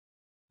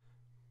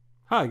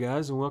Hi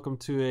guys, and welcome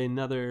to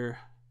another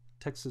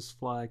Texas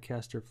fly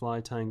caster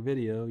fly tying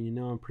video. You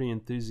know I'm pretty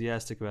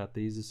enthusiastic about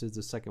these. This is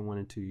the second one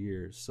in 2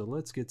 years. So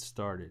let's get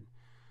started.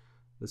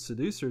 The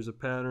Seaducer is a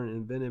pattern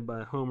invented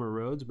by Homer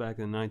Rhodes back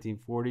in the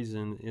 1940s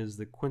and is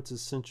the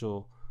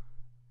quintessential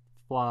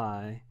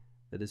fly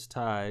that is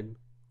tied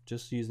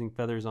just using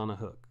feathers on a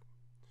hook.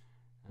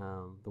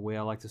 The way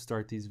I like to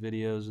start these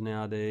videos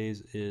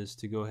nowadays is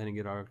to go ahead and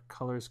get our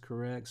colors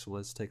correct. So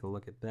let's take a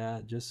look at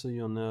that just so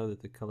you'll know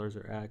that the colors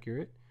are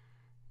accurate.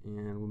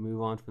 And we'll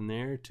move on from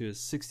there to a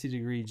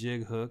 60-degree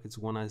jig hook. It's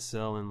one I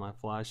sell in my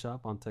fly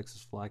shop on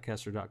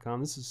texasfly.fishing.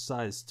 This is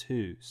size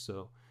 2,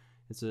 so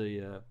it's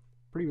a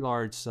pretty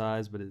large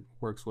size, but it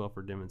works well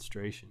for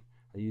demonstration.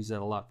 I use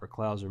that a lot for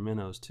clouds or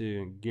minnows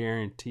too, and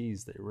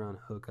guarantees they run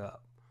hook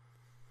up.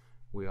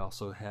 We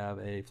also have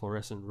a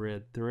fluorescent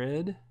red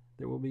thread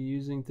that we'll be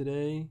using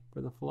today for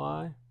the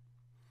fly.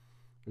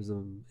 There's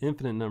an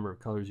infinite number of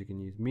colors you can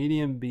use.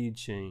 Medium bead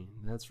chain,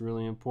 that's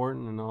really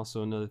important, and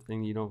also another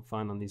thing you don't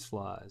find on these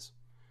flies.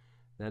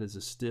 That is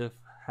a stiff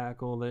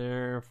hackle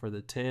there for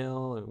the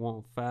tail. It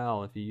won't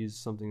foul if you use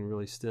something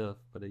really stiff,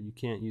 but you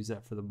can't use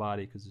that for the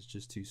body because it's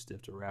just too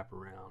stiff to wrap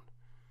around.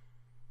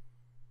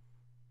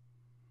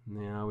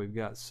 Now we've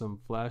got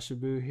some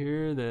flashabou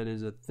here that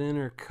is a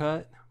thinner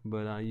cut,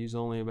 but I use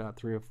only about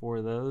 3 or 4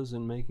 of those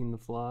in making the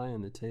fly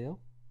and the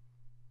tail.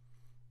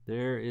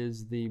 There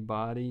is the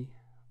body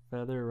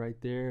feather right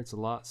there. It's a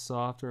lot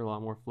softer, a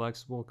lot more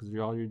flexible, because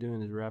all you're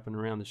doing is wrapping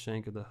around the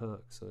shank of the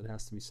hook, so it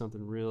has to be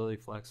something really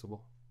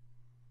flexible.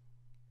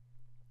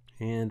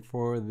 And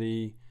for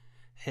the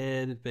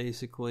head,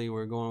 basically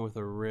we're going with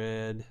a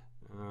red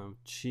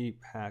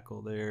cheap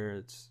hackle there.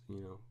 It's, you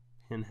know,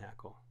 hen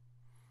hackle.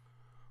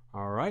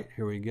 Alright,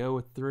 here we go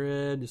with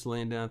thread, just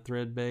laying down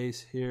thread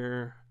base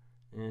here,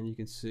 and you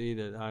can see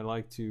that I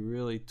like to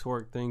really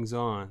torque things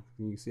on.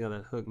 You can see how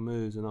that hook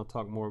moves, and I'll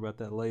talk more about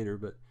that later,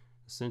 but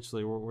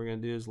essentially what we're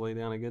going to do is lay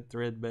down a good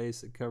thread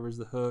base that covers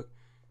the hook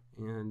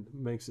and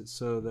makes it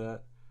so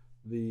that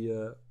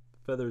the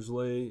feathers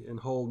lay and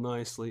hold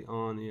nicely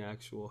on the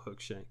actual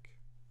hook shank.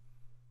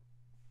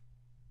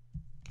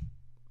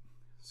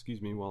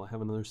 Excuse me while I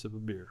have another sip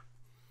of beer.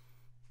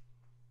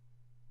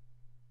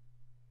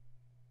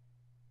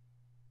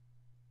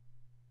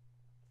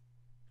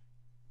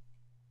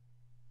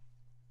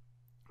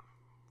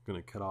 I'm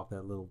going to cut off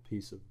that little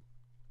piece of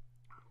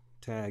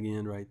tag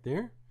end right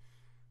there.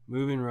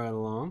 Moving right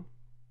along,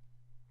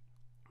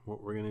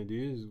 what we're going to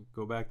do is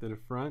go back to the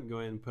front, go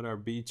ahead and put our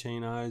bead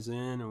chain eyes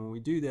in. And when we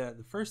do that,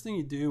 the first thing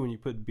you do when you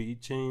put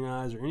bead chain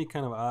eyes or any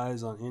kind of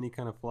eyes on any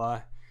kind of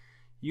fly,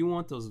 you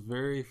want those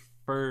very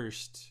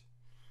first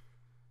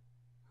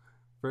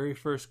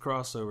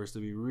crossovers to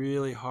be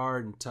really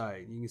hard and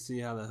tight. You can see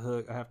how the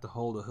hook, I have to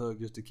hold the hook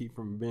just to keep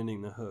from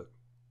bending the hook.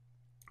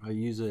 I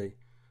use a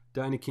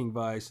King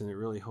vise and it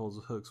really holds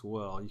the hooks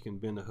well. You can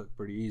bend the hook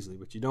pretty easily,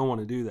 but you don't want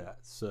to do that.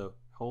 So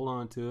hold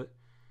on to it,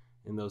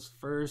 and those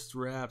first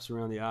wraps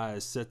around the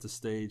eyes set the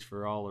stage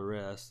for all the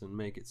rest and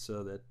make it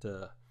so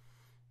that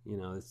you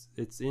know,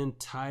 it's in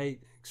tight,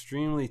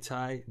 extremely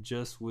tight,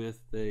 just with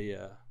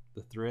the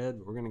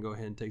thread. We're going to go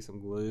ahead and take some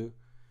glue,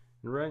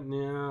 and right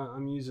now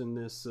I'm using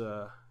this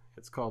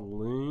it's called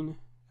Loon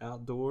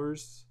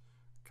Outdoors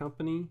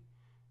company,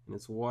 and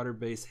it's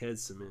water-based head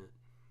cement,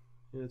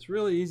 and it's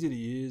really easy to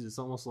use. It's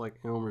almost like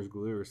Elmer's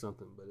glue or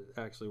something, but it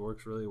actually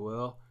works really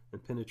well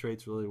and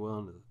penetrates really well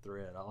into the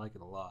thread. I like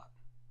it a lot.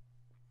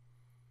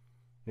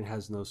 It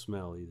has no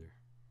smell either.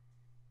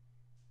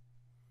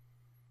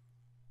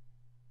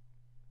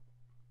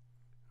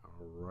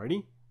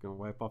 Alrighty, gonna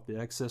wipe off the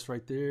excess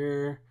right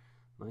there.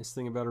 Nice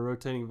thing about a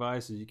rotating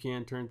vise is you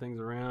can turn things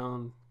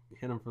around,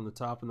 hit them from the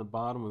top and the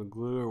bottom with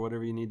glue or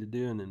whatever you need to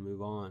do, and then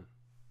move on.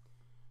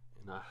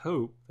 And I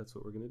hope that's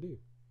what we're gonna do.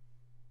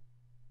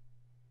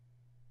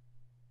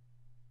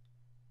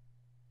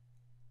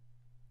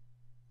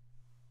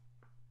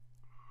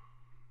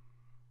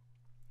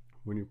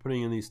 When you're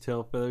putting in these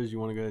tail feathers, you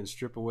want to go ahead and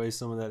strip away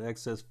some of that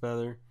excess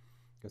feather.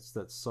 That's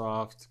that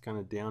soft, kind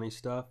of downy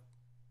stuff.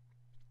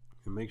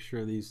 And make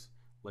sure these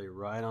lay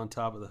right on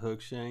top of the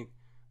hook shank.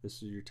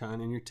 This is your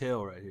tying in your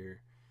tail right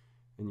here.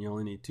 And you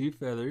only need 2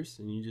 feathers,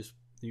 and you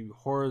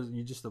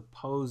just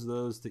oppose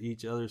those to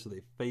each other so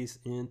they face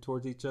in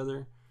towards each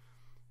other.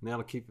 And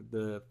that'll keep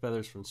the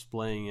feathers from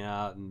splaying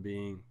out and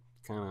being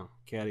kind of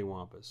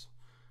cattywampus.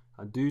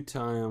 I do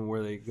tie them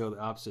where they go the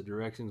opposite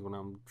directions when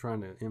I'm trying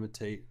to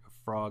imitate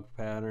frog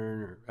pattern,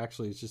 or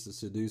actually it's just a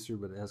Seaducer,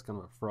 but it has kind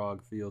of a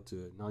frog feel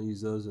to it, and I'll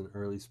use those in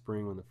early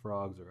spring when the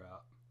frogs are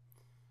out.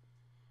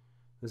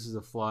 This is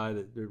a fly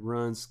that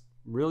runs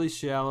really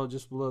shallow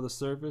just below the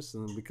surface,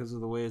 and because of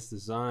the way it's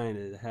designed,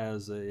 it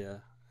has it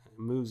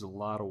moves a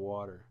lot of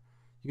water.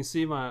 You can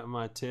see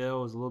my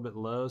tail was a little bit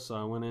low, so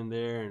I went in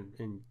there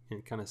and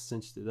kind of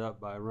cinched it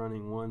up by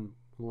running one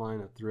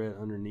line of thread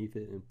underneath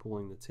it and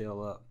pulling the tail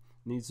up.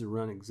 It needs to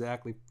run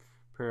exactly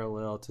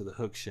parallel to the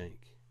hook shank.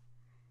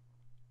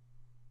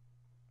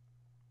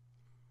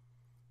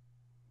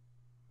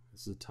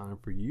 This is a time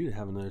for you to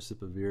have another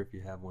sip of beer if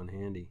you have one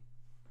handy.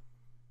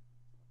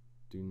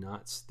 Do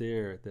not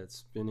stare at that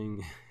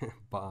spinning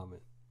bobbin.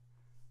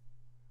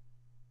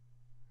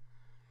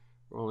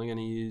 We're only going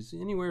to use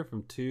anywhere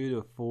from 2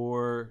 to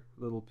 4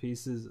 little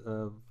pieces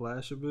of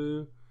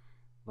Flashabou.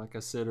 Like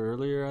I said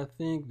earlier, I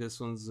think this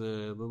one's a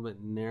little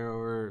bit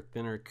narrower,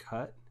 thinner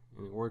cut,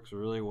 and it works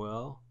really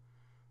well.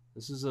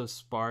 This is a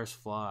sparse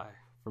fly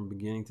from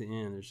beginning to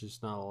end. There's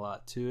just not a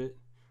lot to it. It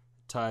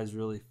ties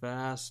really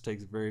fast,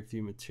 takes very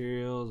few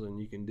materials,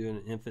 and you can do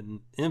an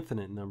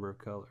infinite number of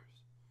colors.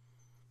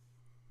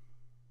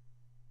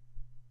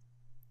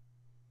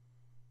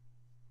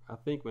 I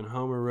think when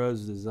Homer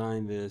Rhodes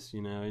designed this,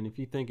 and if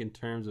you think in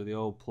terms of the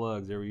old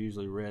plugs, they were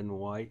usually red and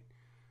white.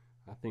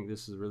 I think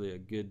this is really a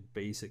good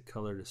basic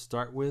color to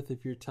start with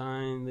if you're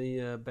tying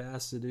the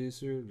Bass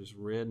Seaducer, just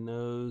red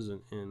nose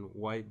and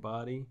white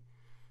body,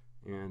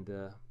 and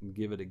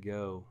give it a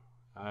go.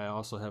 I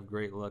also have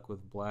great luck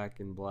with black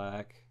and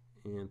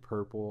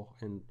purple,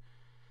 and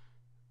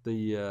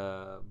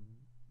the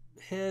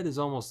head is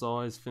almost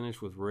always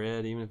finished with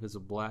red, even if it's a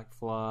black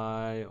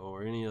fly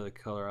or any other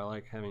color. I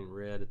like having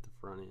red at the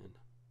front end.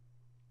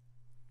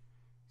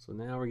 So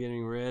now we're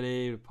getting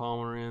ready to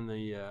palmer in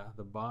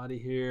the body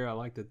here. I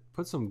like to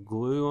put some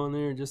glue on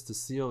there just to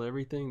seal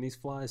everything. These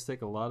flies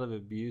take a lot of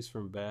abuse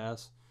from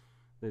bass.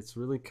 It's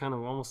really kind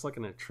of almost like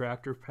an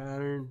attractor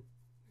pattern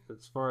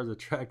as far as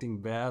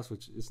attracting bass,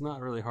 which it's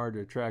not really hard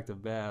to attract a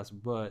bass,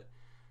 but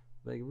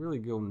they really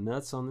go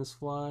nuts on this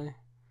fly.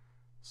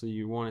 So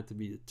you want it to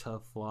be a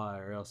tough fly,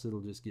 or else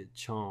it'll just get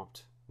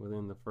chomped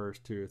within the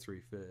first 2 or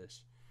 3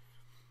 fish.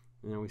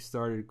 And we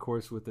started, of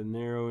course, with the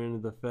narrow end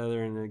of the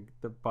feather, and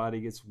the body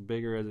gets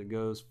bigger as it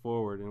goes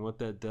forward. And what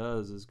that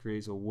does is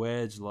creates a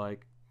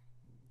wedge-like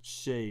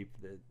shape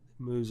that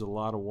moves a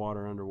lot of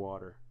water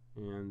underwater.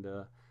 And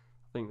I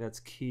think that's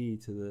key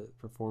to the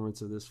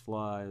performance of this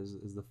fly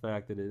is the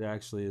fact that it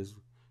actually is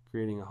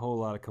creating a whole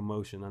lot of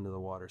commotion under the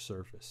water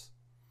surface.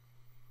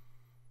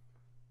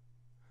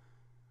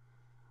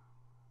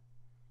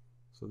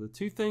 So the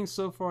 2 things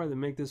so far that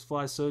make this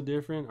fly so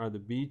different are the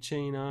bead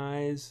chain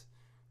eyes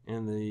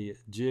and the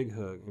jig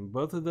hook, and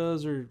both of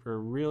those are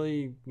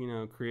really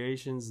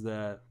creations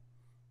that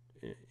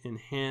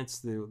enhance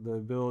the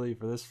ability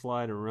for this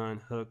fly to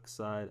run hook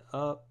side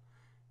up,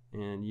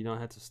 and you don't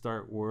have to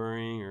start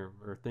worrying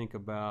or think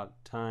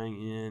about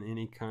tying in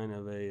any kind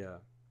of a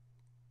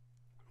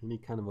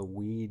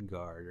weed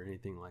guard or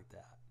anything like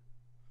that.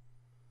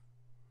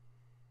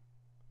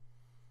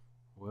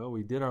 Well,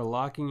 we did our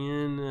locking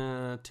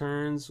in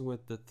turns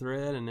with the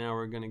thread, and now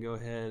we're going to go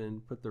ahead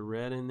and put the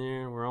red in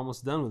there. We're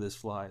almost done with this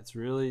fly. It's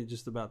really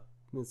just about,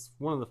 it's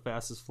one of the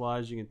fastest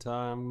flies you can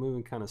tie. I'm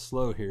moving kind of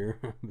slow here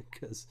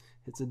because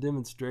it's a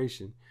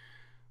demonstration,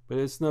 but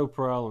it's no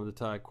problem to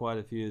tie quite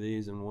a few of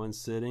these in one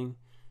sitting,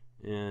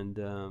 and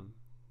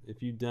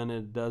if you've done it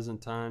a dozen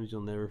times, you'll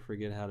never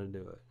forget how to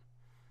do it.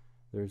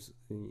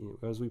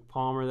 As we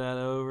palmer that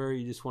over,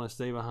 you just want to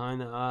stay behind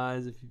the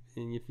eyes if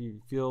you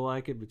feel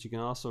like it, but you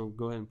can also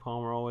go ahead and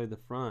palmer all the way to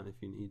the front if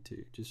you need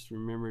to. Just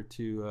remember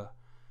to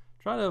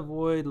try to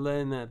avoid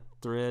letting that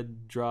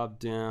thread drop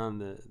down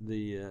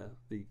the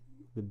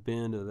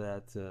bend of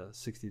that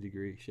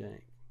 60-degree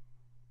shank.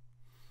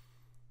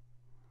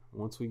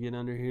 Once we get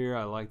under here,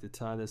 I like to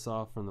tie this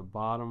off from the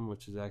bottom,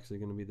 which is actually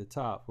going to be the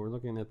top. We're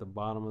looking at the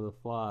bottom of the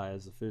fly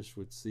as the fish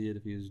would see it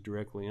if he was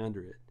directly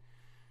under it.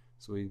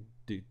 So we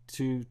do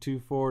two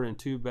forward and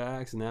 2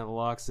 backs, and that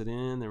locks it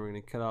in. Then we're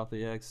going to cut off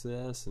the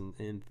excess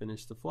and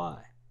finish the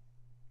fly.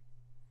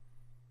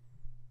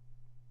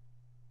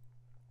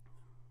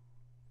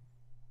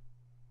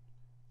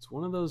 It's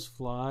one of those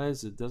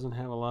flies that doesn't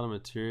have a lot of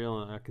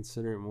material, and I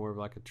consider it more of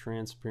like a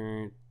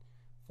transparent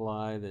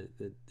fly that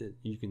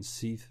you can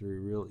see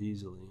through real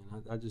easily.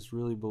 And I just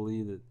really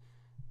believe that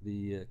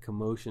the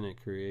commotion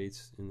it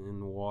creates in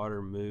the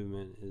water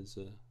movement is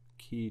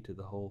key to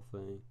the whole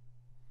thing.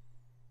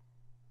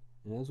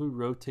 And as we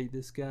rotate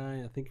this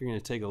guy, I think you're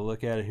going to take a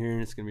look at it here,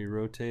 and it's going to be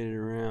rotated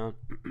around.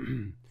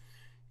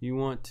 You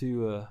want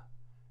to,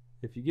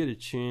 if you get a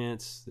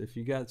chance, if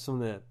you got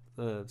some of that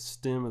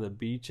stem of the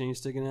bead chain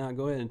sticking out,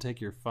 go ahead and take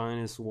your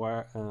finest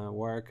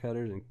wire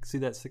cutters, and see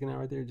that sticking out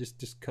right there?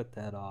 Just cut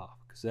that off,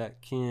 because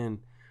that can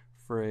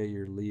fray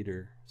your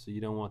leader, so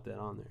you don't want that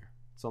on there.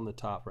 It's on the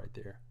top right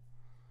there.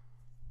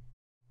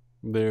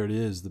 There it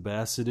is, the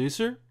Bass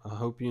Seaducer. I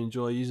hope you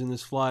enjoy using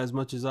this fly as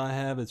much as I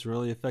have. It's a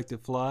really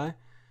effective fly.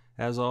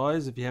 As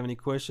always, if you have any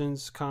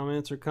questions,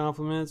 comments, or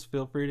compliments,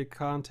 feel free to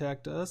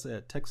contact us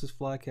at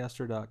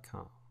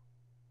texasflycaster.com.